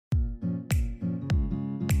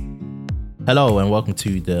Hello and welcome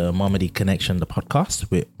to the Momedy Connection, the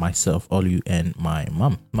podcast with myself, Olu, and my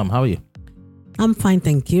mum. Mum, how are you? I'm fine,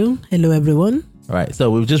 thank you. Hello, everyone. All right,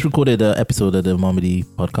 so we've just recorded an episode of the Momedy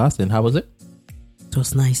podcast, and how was it? It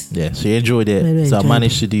was nice. Yeah, she enjoyed it. Very So I enjoyed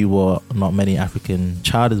managed to do what not many African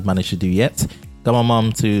child has managed to do yet. Got my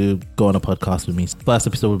mum to go on a podcast with me. First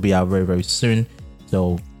episode will be out very, very soon.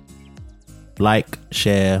 So like,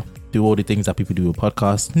 share, do all the things that people do with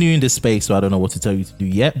podcasts. New in this space, so I don't know what to tell you to do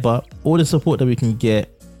yet, but all the support that we can get,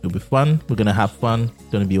 it'll be fun. We're gonna have fun. It's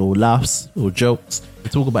gonna be all laughs, all jokes. We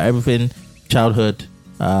talk about everything, childhood.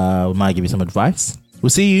 We might give you some advice.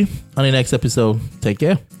 We'll see you on the next episode. Take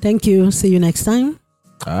care. Thank you. See you next time.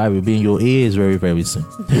 All right, we'll be in your ears very, very soon.